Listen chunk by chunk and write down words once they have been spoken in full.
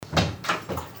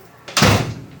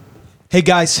Hey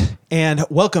guys, and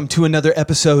welcome to another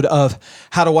episode of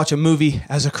How to Watch a Movie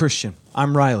as a Christian.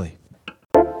 I'm Riley.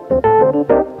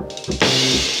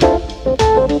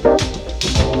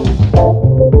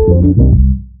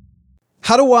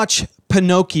 How to watch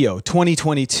Pinocchio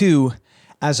 2022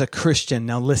 as a Christian.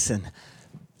 Now listen,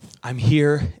 I'm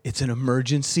here. It's an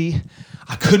emergency.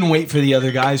 I couldn't wait for the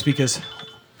other guys because...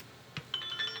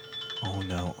 Oh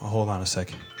no, hold on a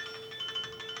second.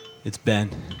 It's Ben.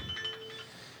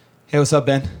 Hey, what's up,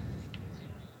 Ben?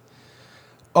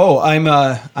 Oh, I'm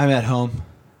at home.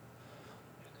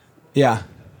 Yeah.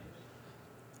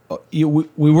 We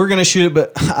were gonna shoot it,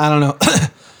 but I don't know.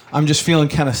 I'm just feeling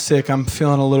kind of sick. I'm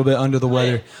feeling a little bit under the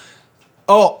weather.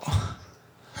 Oh.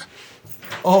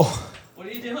 What are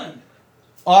you doing?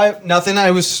 Nothing.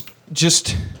 I was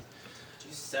just.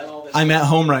 I'm at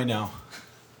home right now.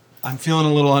 I'm feeling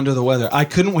a little under the weather. I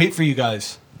couldn't wait for you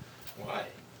guys. Why?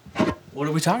 What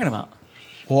are we talking about?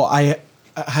 Well, I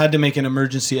had to make an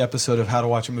emergency episode of How to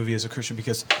Watch a Movie as a Christian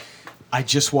because I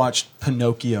just watched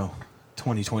Pinocchio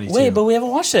 2022. Wait, but we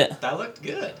haven't watched it. That looked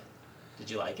good. Did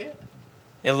you like it?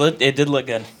 It did look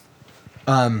good.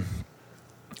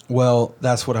 Well,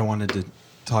 that's what I wanted to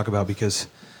talk about because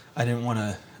I didn't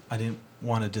want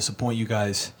to disappoint you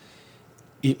guys.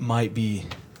 It might be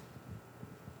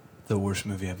the worst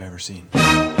movie I've ever seen.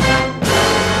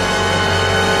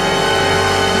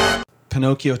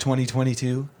 Pinocchio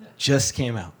 2022 just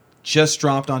came out. Just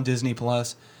dropped on Disney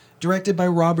Plus. Directed by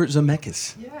Robert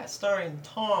Zemeckis. Yeah, starring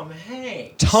Tom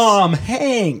Hanks. Tom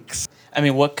Hanks! I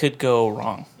mean, what could go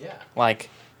wrong? Yeah. Like,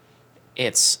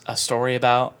 it's a story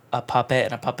about a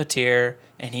puppet and a puppeteer,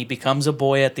 and he becomes a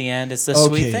boy at the end. It's this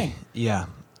sweet thing. Yeah.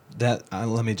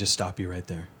 Let me just stop you right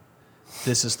there.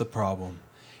 This is the problem.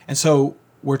 And so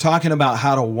we're talking about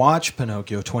how to watch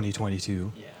Pinocchio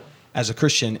 2022 as a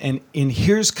Christian. And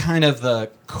here's kind of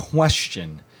the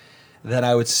question that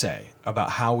I would say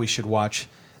about how we should watch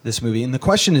this movie. And the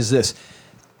question is this: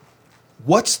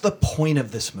 what's the point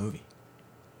of this movie?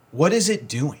 What is it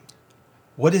doing?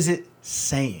 What is it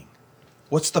saying?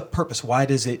 What's the purpose? Why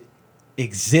does it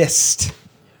exist?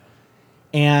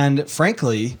 And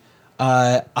frankly,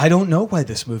 I don't know why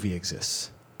this movie exists.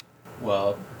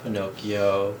 Well,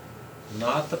 Pinocchio,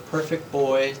 not the perfect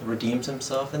boy, redeems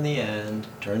himself in the end,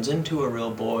 turns into a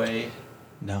real boy.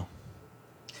 No.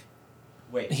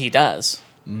 Wait. He does.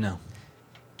 No.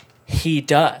 He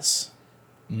does.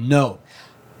 No.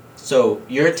 So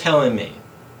you're telling me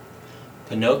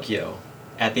Pinocchio,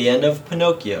 at the end of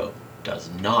Pinocchio, does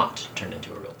not turn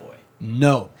into a real boy?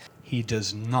 No. He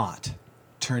does not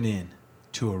turn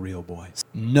into a real boy.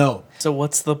 No. So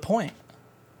what's the point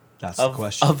That's the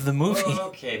question. of the movie? Well,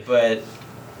 okay, but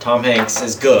Tom Hanks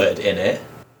is good in it.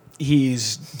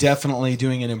 He's definitely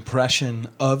doing an impression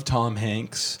of Tom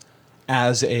Hanks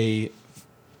as a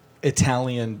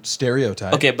Italian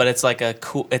stereotype. Okay, but it's like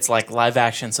it's like live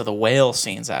action, so the whale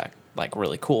scenes act like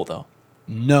really cool though.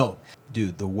 No.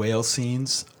 Dude, the whale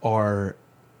scenes are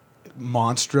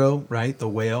monstro, right? The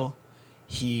whale.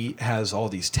 He has all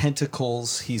these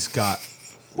tentacles. He's got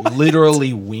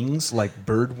literally wings, like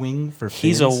bird wing for fins.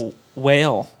 He's a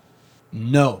whale.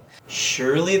 No.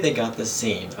 Surely they got the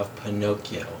scene of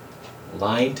Pinocchio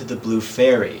lying to the blue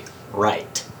fairy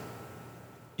right.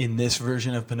 In this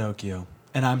version of Pinocchio,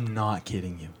 and I'm not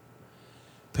kidding you,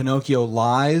 Pinocchio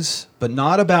lies, but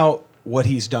not about what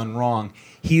he's done wrong.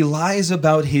 He lies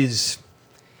about his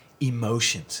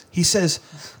emotions. He says,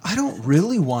 I don't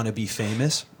really want to be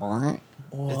famous.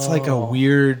 It's like a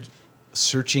weird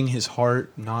searching his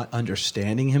heart, not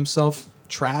understanding himself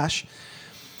trash.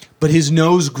 But his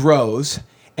nose grows,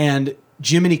 and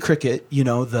Jiminy Cricket, you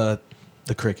know, the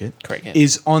cricket,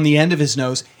 is on the end of his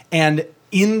nose. And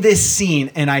in this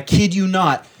scene, and I kid you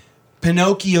not,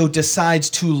 Pinocchio decides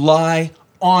to lie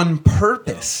on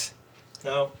purpose.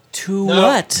 No. To No.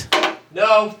 what?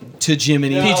 No. To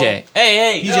Jiminy. No. PJ.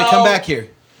 Hey. PJ, come back here.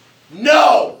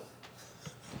 No!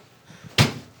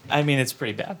 I mean, it's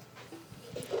pretty bad.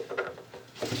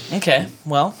 Okay,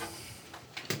 well.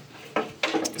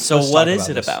 So Let's what talk is about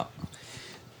it this. about?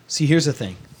 See, here's the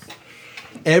thing.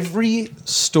 Every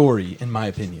story, in my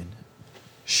opinion,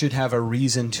 should have a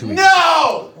reason to exist.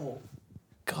 No!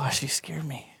 Gosh, you scared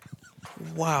me.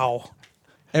 Wow.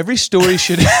 Every story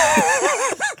should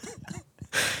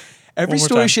every One more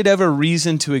story time. should have a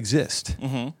reason to exist,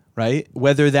 right?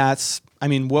 Whether that's, I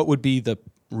mean, what would be the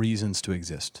reasons to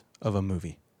exist of a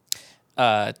movie?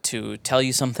 To tell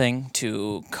you something,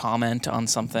 to comment on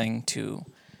something, to...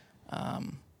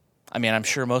 I mean, I'm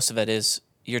sure most of it is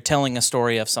you're telling a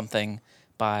story of something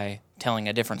by telling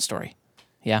a different story.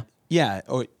 Yeah? Yeah,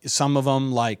 or some of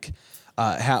them like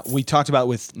we talked about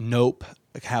with Nope,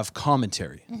 have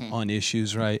commentary on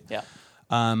issues, right? Yeah.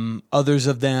 Others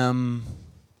of them,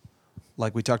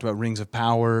 like we talked about Rings of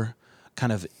Power,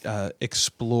 kind of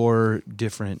explore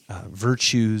different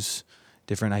virtues,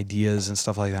 different ideas and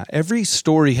stuff like that. Every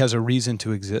story has a reason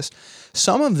to exist.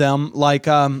 Some of them, like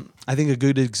I think a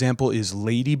good example is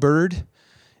Lady Bird,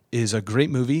 is a great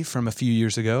movie from a few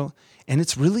years ago. And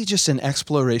it's really just an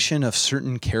exploration of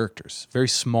certain characters. Very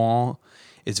small.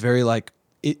 It's very like,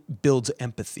 it builds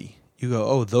empathy. You go,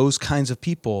 oh, those kinds of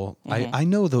people, I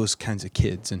know those kinds of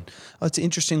kids. And it's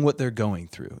interesting what they're going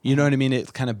through. You know what I mean?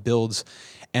 It kind of builds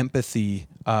empathy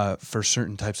for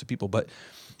certain types of people. But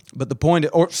the point,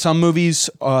 or some movies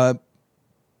want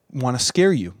to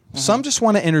scare you. Some just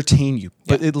want to entertain you.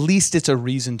 But at least it's a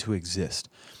reason to exist.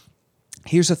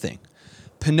 Here's the thing.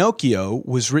 Pinocchio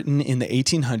was written in the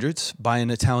 1800s by an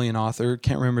Italian author.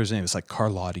 Can't remember his name. It's like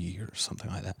Carlotti or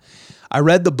something like that. I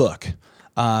read the book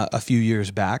a few years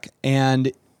back,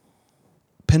 and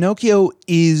Pinocchio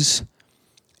is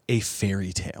a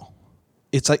fairy tale.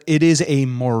 It's like it is a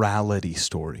morality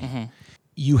story.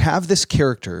 You have this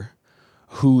character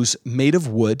who's made of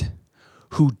wood,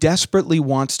 who desperately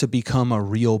wants to become a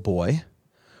real boy,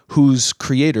 whose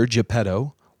creator,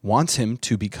 Geppetto, wants him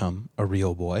to become a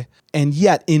real boy. And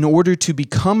yet, in order to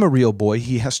become a real boy,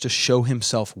 he has to show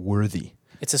himself worthy.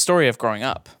 It's a story of growing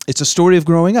up. It's a story of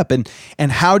growing up. And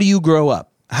how do you grow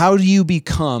up? How do you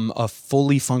become a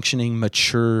fully functioning,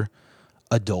 mature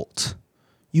adult?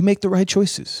 You make the right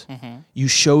choices. You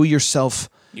show yourself.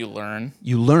 You learn.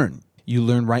 You learn. You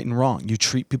learn right and wrong. You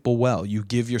treat people well. You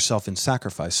give yourself in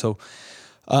sacrifice. So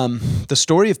the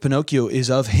story of Pinocchio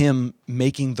is of him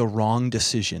making the wrong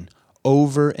decision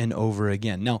over and over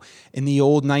again. Now, in the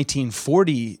old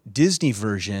 1940 Disney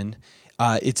version,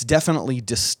 it's definitely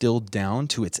distilled down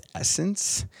to its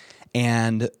essence,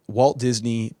 and Walt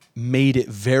Disney made it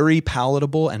very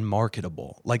palatable and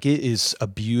marketable. Like, it is a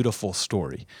beautiful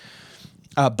story.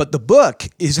 But the book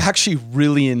is actually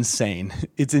really insane.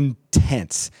 It's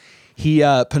intense.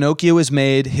 Pinocchio is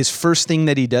made. His first thing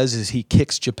that he does is he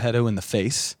kicks Geppetto in the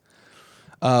face.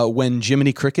 When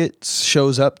Jiminy Cricket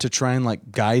shows up to try and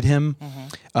like guide him,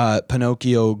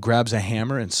 Pinocchio grabs a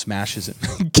hammer and smashes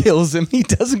him, kills him. He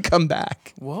doesn't come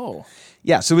back. Whoa.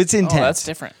 Yeah, so it's intense. Oh, that's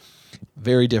different.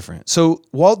 Very different. So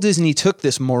Walt Disney took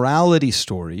this morality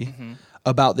story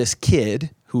about this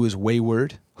kid who is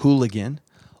wayward, hooligan,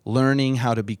 learning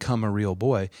how to become a real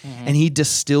boy, and he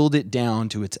distilled it down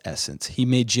to its essence. He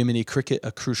made Jiminy Cricket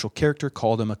a crucial character,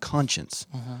 called him a conscience.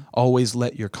 Always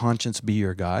let your conscience be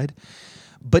your guide.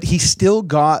 But he still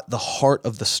got the heart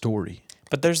of the story.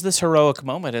 But there's this heroic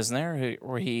moment, isn't there,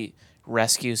 where he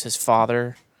rescues his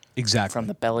father from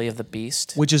the belly of the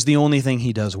beast? Which is the only thing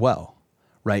he does well,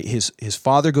 right? His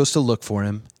father goes to look for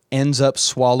him, ends up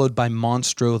swallowed by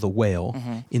Monstro the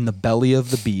whale in the belly of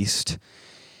the beast,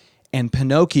 and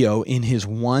Pinocchio, in his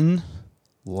one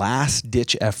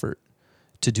last-ditch effort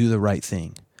to do the right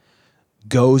thing,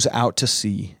 goes out to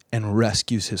sea and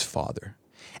rescues his father.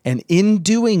 And in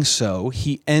doing so,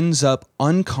 he ends up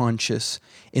unconscious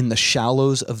in the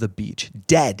shallows of the beach,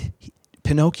 dead.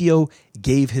 Pinocchio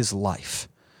gave his life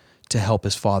to help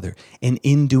his father. And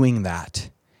in doing that,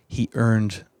 he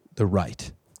earned the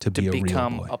right to be a real boy. To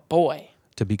become a boy.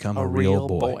 To become a real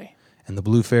boy. And the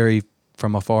blue fairy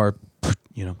from afar,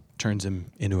 turns him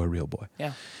into a real boy.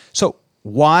 Yeah. So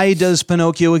why does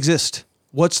Pinocchio exist?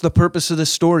 What's the purpose of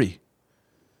this story?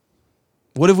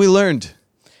 What have we learned?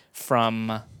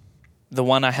 From the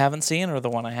one I haven't seen or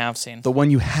the one I have seen? The one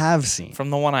you have seen.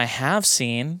 From the one I have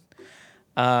seen,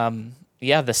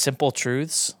 the simple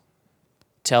truths.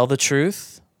 Tell the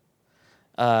truth.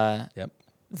 Yep.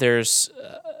 There's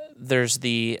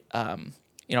the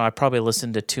I probably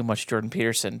listened to too much Jordan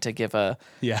Peterson to give a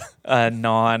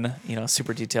non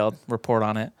super detailed report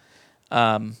on it.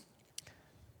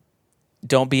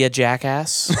 Don't be a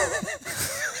jackass.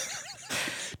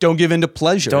 Don't give in to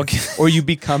pleasure, or you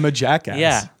become a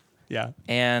jackass. Yeah.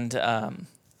 And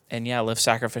live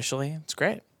sacrificially. It's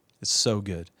great. It's so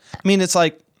good. I mean, it's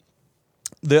like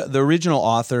the original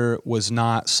author was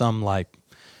not some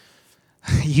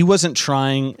he wasn't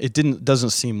trying. Doesn't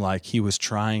seem like he was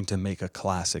trying to make a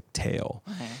classic tale.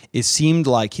 It seemed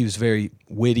like he was very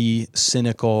witty,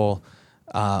 cynical,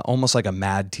 almost like a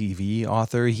Mad TV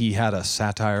author. He had a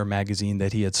satire magazine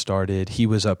that he had started. He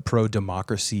was a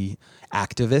pro-democracy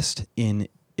activist in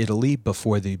Italy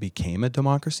before they became a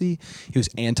democracy. He was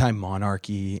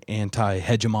anti-monarchy,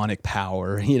 anti-hegemonic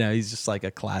power. He's just like a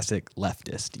classic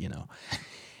leftist,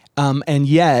 And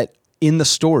yet, in the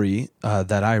story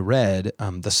that I read,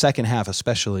 the second half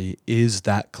especially is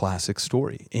that classic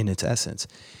story in its essence.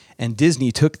 And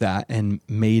Disney took that and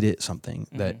made it something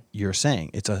that you're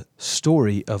saying. It's a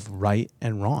story of right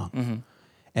and wrong.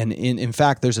 And in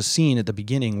fact, there's a scene at the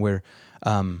beginning where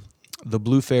the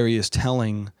blue fairy is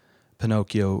telling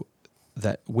Pinocchio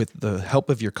that with the help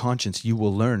of your conscience, you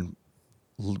will learn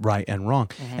right and wrong.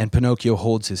 And Pinocchio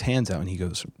holds his hands out and he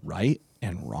goes, right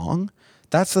and wrong?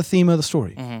 That's the theme of the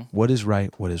story. What is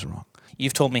right? What is wrong?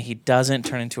 You've told me he doesn't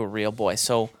turn into a real boy.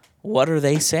 So what are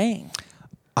they saying?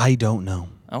 I don't know.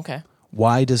 Okay.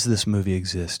 Why does this movie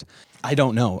exist? I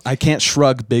don't know. I can't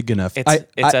shrug big enough. It's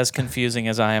as confusing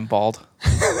as I am bald.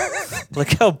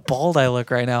 Look how bald I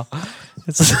look right now.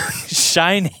 It's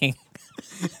shining.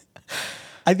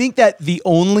 I think that the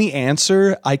only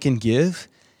answer I can give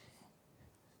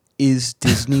is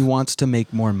Disney wants to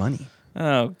make more money.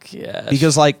 Oh, gosh.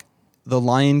 Because like the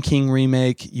Lion King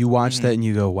remake, you watch that and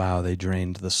you go, wow, they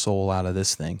drained the soul out of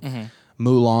this thing.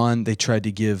 Mulan, they tried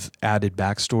to give added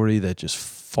backstory that just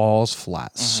falls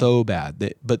flat so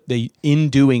bad. But in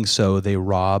doing so, they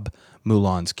rob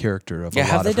Mulan's character of a lot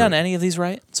have they of done her. any of these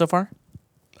right so far?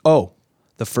 Oh,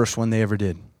 the first one they ever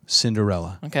did,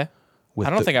 Cinderella. Okay. I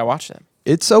don't think I watched it.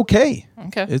 It's okay.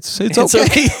 Okay. It's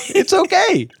okay. It's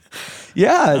okay.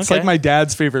 Yeah, it's Okay. like my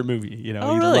dad's favorite movie. You know,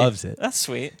 Oh, he really? loves it. That's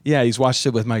sweet. Yeah, he's watched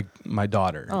it with my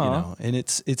daughter. Aw. You know, and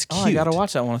it's cute. Oh, I got to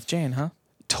watch that one with Jane, huh?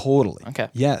 Totally. Okay.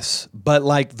 Yes, but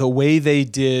like the way they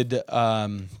did,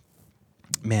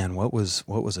 man, what was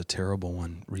a terrible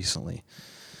one recently?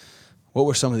 What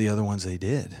were some of the other ones they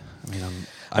did? I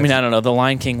don't know. The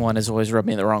Lion King one has always rubbed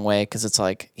me the wrong way because it's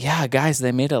like, yeah, guys,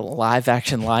 they made a live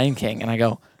action Lion King. And I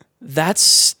go,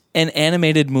 that's an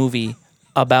animated movie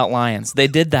about lions. They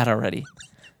did that already.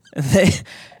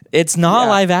 It's not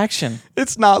live action.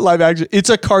 It's not live action. It's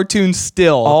a cartoon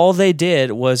still. All they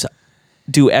did was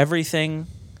do everything,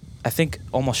 I think,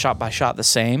 almost shot by shot the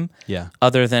same. Yeah.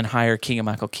 Other than hire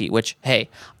Keegan-Michael Key, which, hey,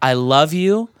 I love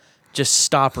you. Just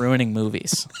stop ruining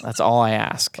movies. That's all I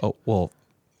ask. Oh, well,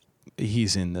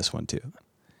 he's in this one too.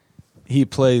 He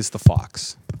plays the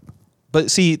fox.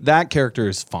 But see, that character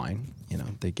is fine. You know,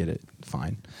 they get it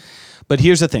fine. But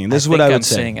here's the thing. This is what I would I'm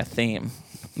say. seeing a theme.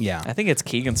 Yeah. I think it's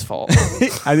Keegan's fault.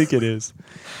 I think it is.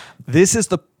 This is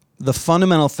the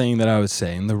fundamental thing that I would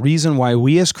say, and the reason why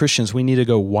we as Christians, we need to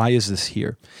go, why is this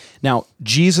here? Now,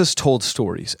 Jesus told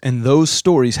stories, and those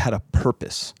stories had a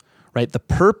purpose, right? The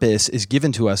purpose is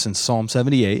given to us in Psalm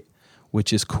 78,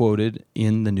 which is quoted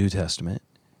in the New Testament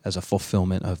as a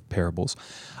fulfillment of parables.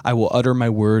 I will utter my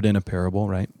word in a parable,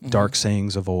 right? Dark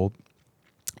sayings of old.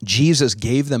 Jesus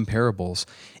gave them parables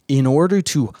in order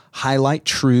to highlight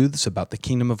truths about the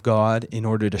kingdom of God, in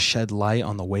order to shed light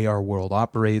on the way our world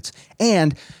operates,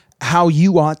 and how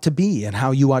you ought to be and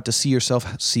how you ought to see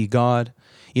yourself, see God.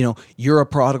 You know, you're a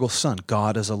prodigal son.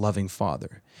 God is a loving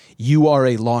father. You are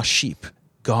a lost sheep.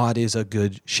 God is a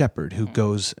good shepherd who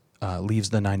goes,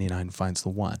 leaves the 99, finds the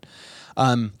one.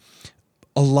 A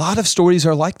lot of stories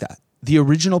are like that. The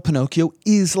original Pinocchio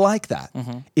is like that.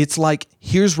 It's like,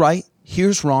 here's right,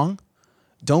 here's wrong.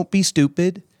 Don't be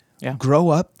stupid. Yeah. Grow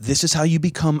up. This is how you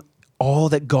become all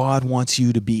that God wants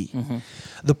you to be.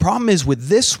 The problem is with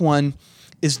this one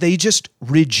is they just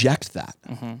reject that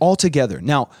altogether.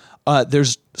 Now,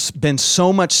 there's been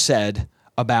so much said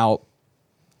about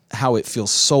how it feels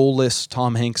soulless.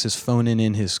 Tom Hanks is phoning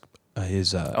in his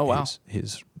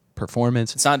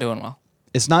performance. It's not doing well.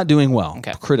 It's not doing well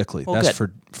Okay. critically. Well, That's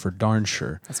good. for darn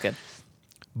sure. That's good.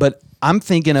 But I'm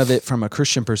thinking of it from a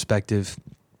Christian perspective.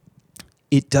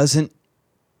 It doesn't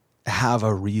have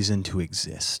a reason to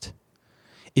exist.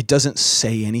 It doesn't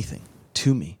say anything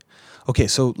to me. Okay,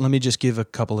 so let me just give a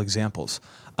couple examples.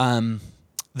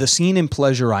 The scene in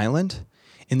Pleasure Island,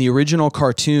 in the original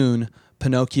cartoon,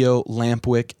 Pinocchio,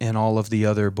 Lampwick, and all of the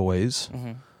other boys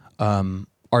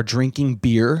are drinking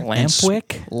beer.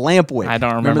 Lampwick? Lampwick. I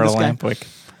don't remember this guy? Lampwick.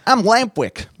 I'm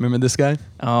Lampwick. Remember this guy?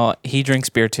 Oh, he drinks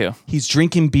beer too. He's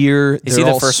drinking beer. Is he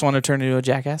the first one to turn into a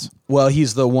jackass? Well,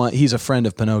 he's the one. He's a friend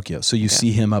of Pinocchio, so you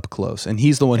see him up close, and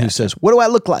he's the one who says, "What do I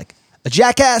look like? A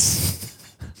jackass?"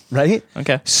 Right?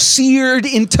 Okay. Seared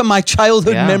into my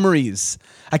childhood Yeah. memories.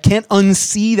 I can't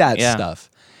unsee that Yeah. stuff.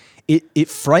 It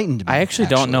frightened me. I actually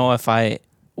don't know if I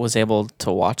was able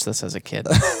to watch this as a kid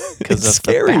because It's of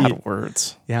scary. the bad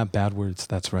words. Yeah, bad words.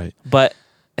 That's right. But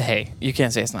hey, you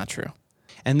can't say it's not true.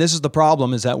 And this is the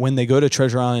problem: is that when they go to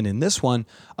Treasure Island in this one,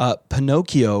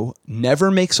 Pinocchio never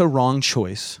makes a wrong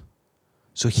choice.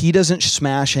 So he doesn't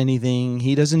smash anything.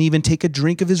 He doesn't even take a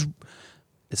drink of his.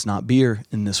 It's not beer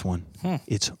in this one.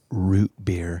 It's root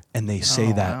beer, and they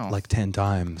say that wow. like 10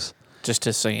 times. Just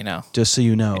so you know. Just so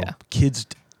you know, Yeah. kids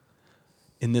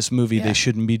in this movie Yeah. they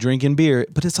shouldn't be drinking beer,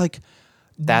 but it's like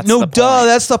That's no, the duh, point.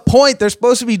 that's the point. They're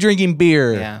supposed to be drinking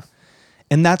beer. Yeah.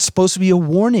 And that's supposed to be a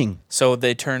warning. So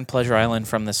they turned Pleasure Island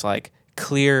from this like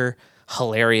clear,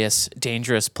 hilarious,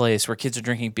 dangerous place where kids are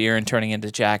drinking beer and turning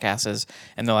into jackasses,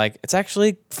 and they're like, it's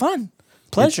actually fun,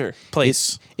 pleasure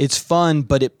place. It's fun,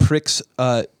 but it pricks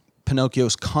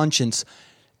Pinocchio's conscience,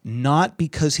 not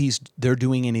because they're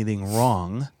doing anything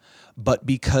wrong, but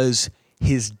because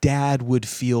his dad would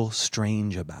feel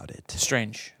strange about it.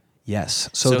 Strange. Yes.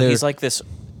 So he's like this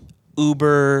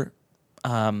uber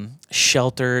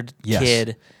sheltered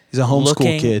kid. He's a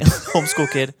homeschool kid.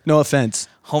 Homeschool kid. No offense.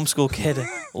 Homeschool kid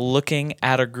looking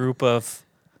at a group of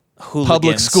hooligans.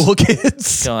 Public school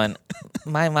kids. Going,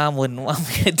 my mom wouldn't want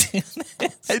me to do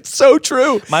this. It's so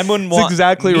true. My mom wouldn't want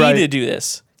exactly me right. to do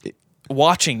this.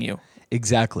 Watching you.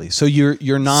 Exactly. So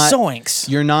you're not Zoinks.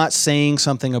 You're not saying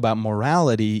something about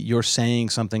morality. You're saying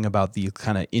something about the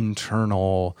kind of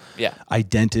internal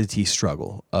identity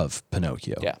struggle of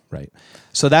Pinocchio. Yeah. Right.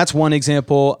 So that's one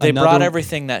example. They brought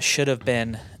everything that should have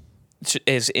been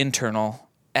is internal,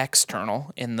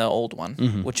 external in the old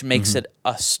one, which makes it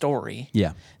a story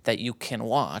that you can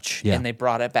watch. And they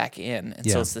brought it back in,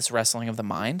 and so it's this wrestling of the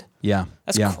mind. Yeah.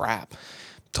 That's crap.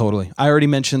 Totally. I already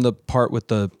mentioned the part with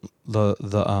the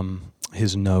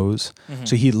his nose.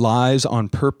 So he lies on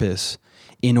purpose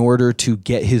in order to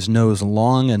get his nose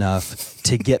long enough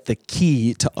to get the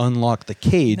key to unlock the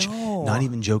cage. No. Not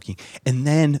even joking. And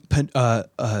then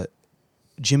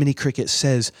Jiminy Cricket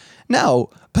says, "Now,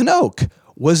 Pinocchio,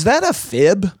 was that a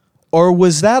fib or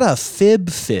was that a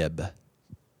fib?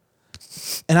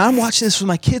 And I'm watching this with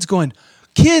my kids going,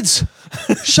 kids,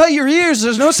 shut your ears.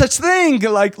 There's no such thing.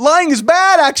 Like, lying is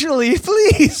bad, actually.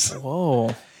 Please.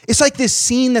 Whoa. It's like this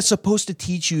scene that's supposed to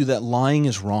teach you that lying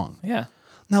is wrong. Yeah.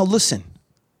 Now, listen,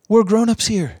 we're grown-ups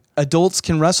here. Adults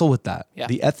can wrestle with that, Yeah.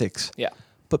 the ethics. Yeah.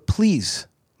 But please,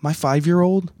 my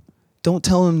 5-year-old, don't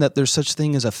tell him that there's such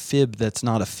thing as a fib that's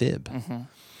not a fib.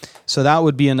 So that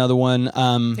would be another one.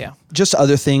 Just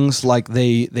other things like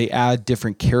they add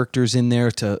different characters in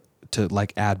there to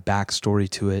like add backstory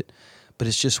to it. But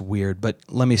it's just weird. But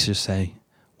let me just say,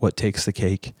 what takes the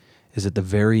cake is at the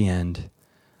very end,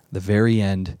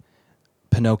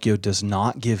 Pinocchio does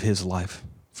not give his life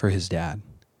for his dad.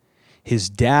 His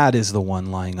dad is the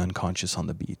one lying unconscious on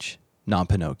the beach, not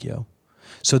Pinocchio.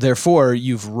 So therefore,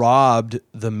 you've robbed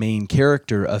the main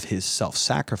character of his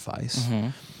self-sacrifice.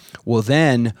 Well,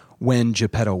 then when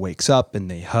Geppetto wakes up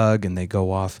and they hug and they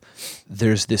go off,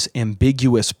 there's this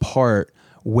ambiguous part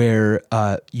where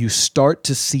you start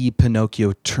to see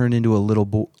Pinocchio turn into a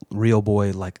little real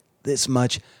boy like this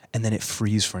much, and then it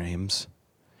freeze frames.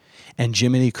 And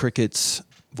Jiminy Cricket's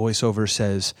voiceover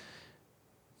says,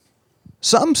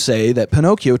 "Some say that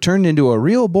Pinocchio turned into a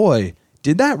real boy.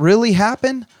 Did that really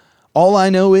happen? All I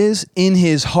know is, in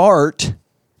his heart,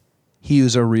 he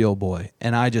was a real boy."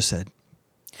 And I just said,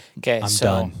 Okay, I'm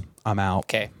done. I'm out.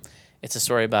 Okay. It's a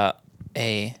story about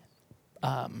a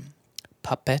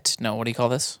puppet. No, what do you call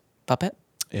this? Puppet?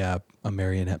 Yeah, a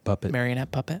marionette puppet.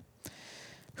 Marionette puppet.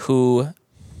 Who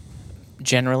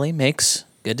generally makes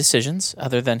good decisions,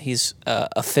 other than he's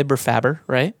a fibber fabber,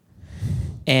 right?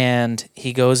 And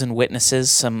he goes and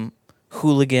witnesses some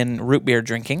hooligan root beer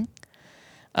drinking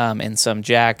and some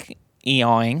jack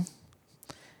eawing.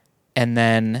 And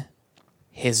then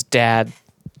his dad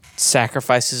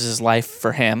sacrifices his life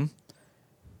for him.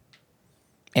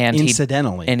 And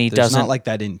incidentally. He There's doesn't not like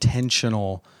that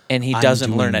intentional. And he I'm doesn't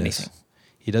doing learn this. anything.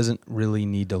 He doesn't really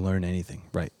need to learn anything.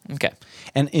 Right. Okay.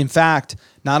 And in fact,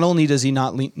 not only does he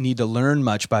not need to learn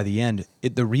much by the end,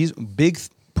 big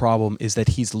problem is that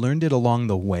he's learned it along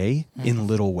the way in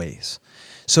little ways.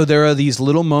 So there are these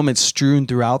little moments strewn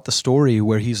throughout the story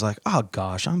where he's like, "Oh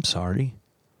gosh, I'm sorry."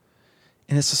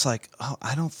 And it's just like, "Oh,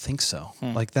 I don't think so."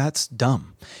 Like, that's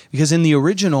dumb. Because in the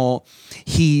original,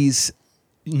 he's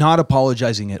not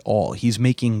apologizing at all. He's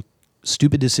making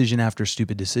stupid decision after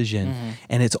stupid decision,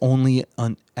 and it's only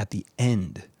at the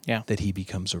end that he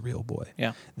becomes a real boy.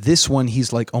 Yeah. This one,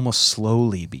 he's like almost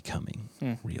slowly becoming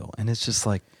real, and it's just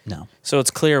like, no. So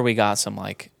it's clear we got some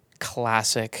like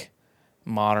classic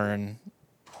modern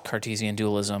Cartesian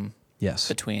dualism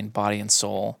between body and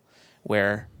soul,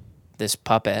 where this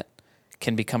puppet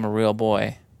can become a real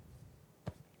boy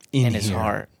in his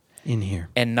heart. In here.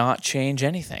 And not change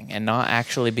anything, and not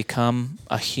actually become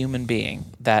a human being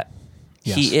that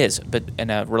he is, but in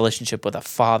a relationship with a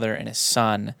father and his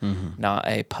son, not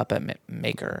a puppet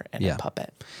maker and a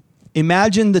puppet.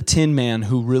 Imagine the Tin Man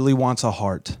who really wants a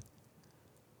heart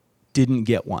didn't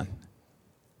get one.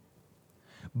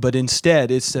 But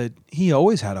instead, it said he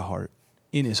always had a heart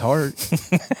in his heart.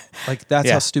 Like, that's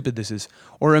how stupid this is.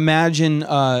 Or imagine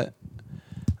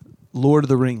Lord of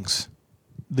the Rings.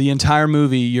 The entire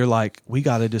movie, you're like, we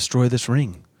got to destroy this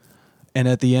ring. And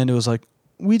at the end, it was like,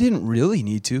 we didn't really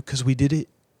need to because we did it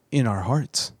in our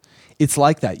hearts. It's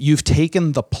like that. You've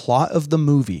taken the plot of the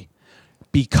movie,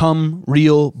 become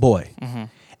real boy,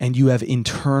 and you have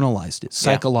internalized it,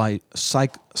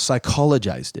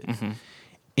 psychologized it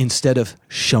instead of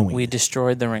showing We it.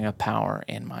 destroyed the ring of power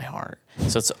in my heart.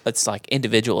 So it's like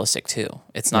individualistic too.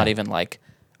 It's not even like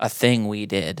a thing we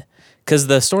did. Because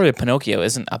the story of Pinocchio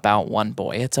isn't about one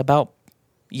boy. It's about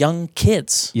young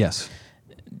kids. Yes.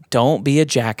 Don't be a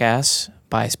jackass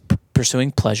by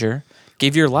pursuing pleasure.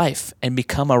 Give your life and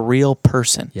become a real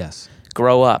person. Yes.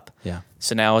 Grow up. Yeah.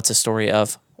 So now it's a story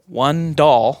of one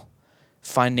doll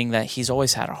finding that he's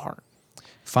always had a heart.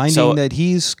 Finding that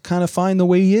he's kind of fine the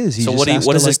way he is. He So just has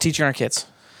what to, is like, this teaching our kids?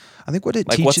 I think what it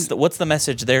Like teaches... what's the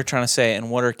message they're trying to say, and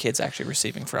what are kids actually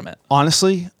receiving from it?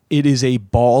 Honestly, it is a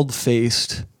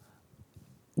bald-faced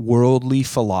worldly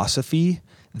philosophy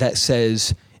that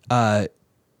says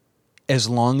as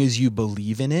long as you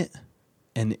believe in it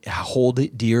and hold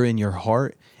it dear in your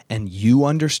heart and you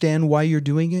understand why you're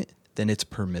doing it, then it's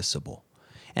permissible.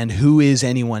 And who is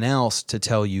anyone else to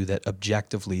tell you that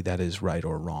objectively that is right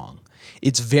or wrong?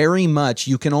 It's very much,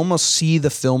 you can almost see the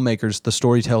filmmakers, the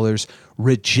storytellers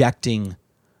rejecting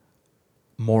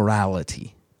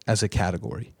morality as a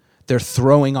category. They're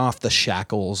throwing off the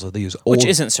shackles of these old... Which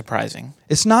isn't surprising.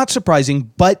 It's not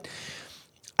surprising, but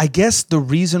I guess the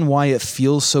reason why it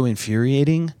feels so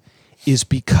infuriating is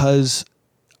because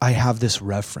I have this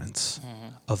reference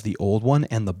of the old one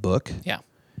and the book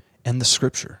and the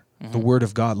scripture, the word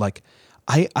of God. Like,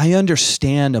 I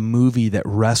understand a movie that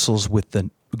wrestles with the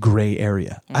gray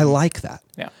area. I like that.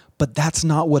 Yeah. But that's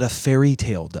not what a fairy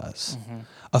tale does.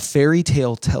 A fairy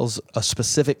tale tells a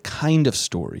specific kind of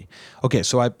story. Okay,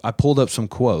 so I pulled up some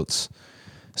quotes.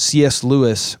 C.S.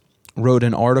 Lewis wrote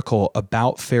an article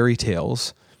about fairy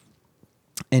tales,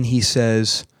 and he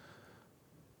says,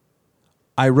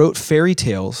 I wrote fairy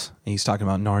tales, and he's talking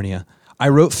about Narnia. I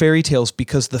wrote fairy tales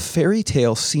because the fairy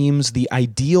tale seems the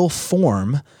ideal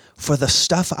form for the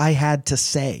stuff I had to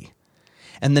say.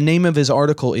 And the name of his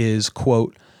article is,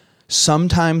 quote,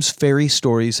 sometimes fairy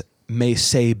stories may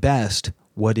say best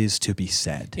what is to be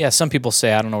said. Yeah, some people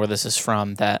say, I don't know where this is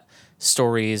from, that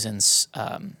stories and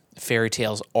fairy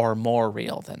tales are more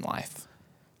real than life.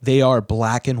 They are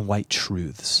black and white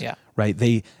truths. Yeah. Right?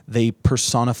 They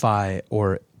personify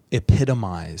or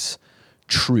epitomize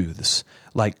truths.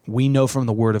 Like, we know from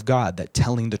the Word of God that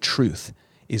telling the truth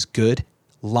is good,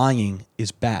 lying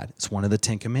is bad. It's one of the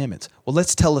 10 Commandments. Well,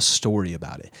 let's tell a story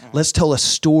about it. Let's tell a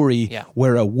story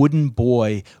where a wooden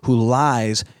boy who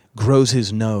lies grows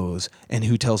his nose, and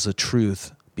who tells the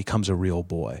truth becomes a real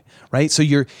boy. Right? So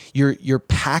you're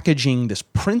packaging this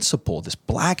principle, this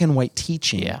black and white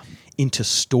teaching into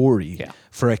story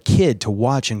for a kid to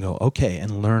watch and go, okay,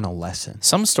 and learn a lesson.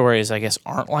 Some stories, I guess,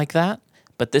 aren't like that,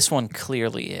 but this one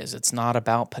clearly is. It's not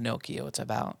about Pinocchio. It's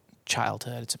about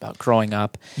childhood. It's about growing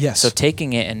up. Yes. So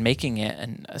taking it and making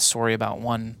it a story about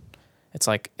one, it's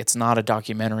like, it's not a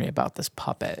documentary about this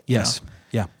puppet. Yes. You know?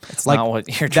 Yeah. It's not what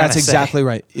you're trying to say. That's exactly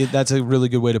right. That's a really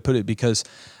good way to put it, because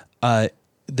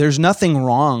there's nothing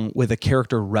wrong with a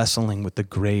character wrestling with the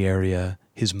gray area,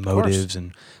 his motives,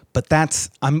 but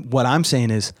what I'm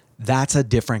saying is that's a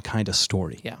different kind of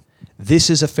story. Yeah. This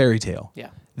is a fairy tale. Yeah.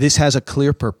 This has a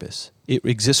clear purpose. It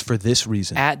exists for this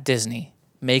reason. At Disney,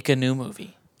 make a new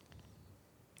movie.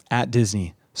 At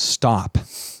Disney, stop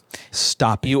it.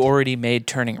 You already made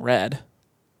Turning Red.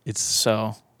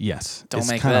 Yes. Don't It's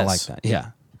make kind of this. like that.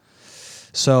 Yeah.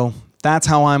 So that's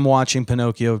how I'm watching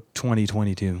Pinocchio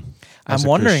 2022. I'm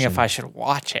wondering if I should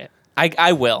watch it.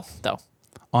 I will, though.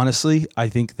 Honestly, I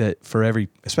think that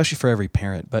especially for every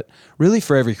parent, but really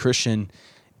for every Christian,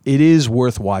 it is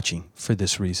worth watching for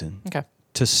this reason. Okay.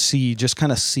 To see, just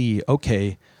kind of see,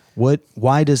 okay,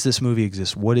 why does this movie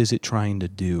exist? What is it trying to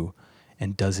do?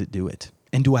 And does it do it?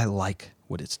 And do I like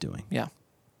what it's doing? Yeah.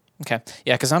 Okay.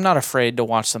 Yeah, because I'm not afraid to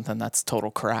watch something that's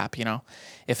total crap, you know?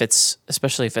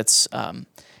 Especially if it's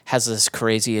has this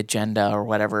crazy agenda or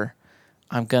whatever,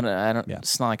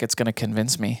 it's not like it's gonna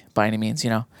convince me by any means, you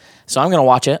know? So I'm gonna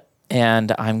watch it,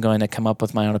 and I'm going to come up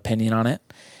with my own opinion on it,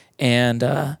 and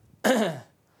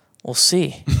we'll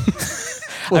see.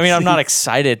 I'm not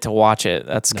excited to watch it.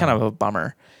 That's kind of a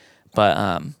bummer, but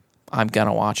I'm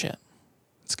gonna watch it.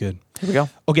 It's good. Here we go.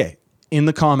 Okay, in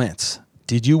the comments,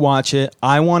 did you watch it?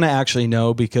 I want to actually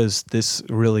know, because this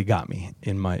really got me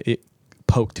it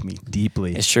poked me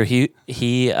deeply. It's true. He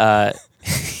he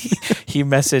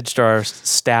messaged our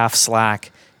staff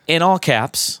Slack in all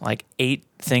caps, like 8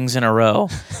 things in a row,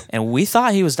 and we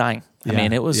thought he was dying. I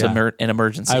mean, it was an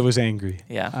emergency. I was angry.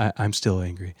 Yeah. I'm still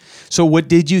angry. So what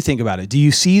did you think about it? Do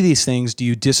you see these things? Do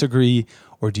you disagree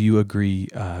or do you agree?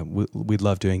 We'd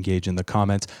love to engage in the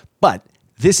comments. But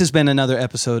this has been another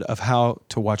episode of How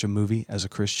to Watch a Movie as a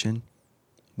Christian.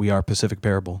 We are Pacific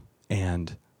Parable,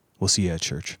 and we'll see you at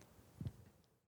church.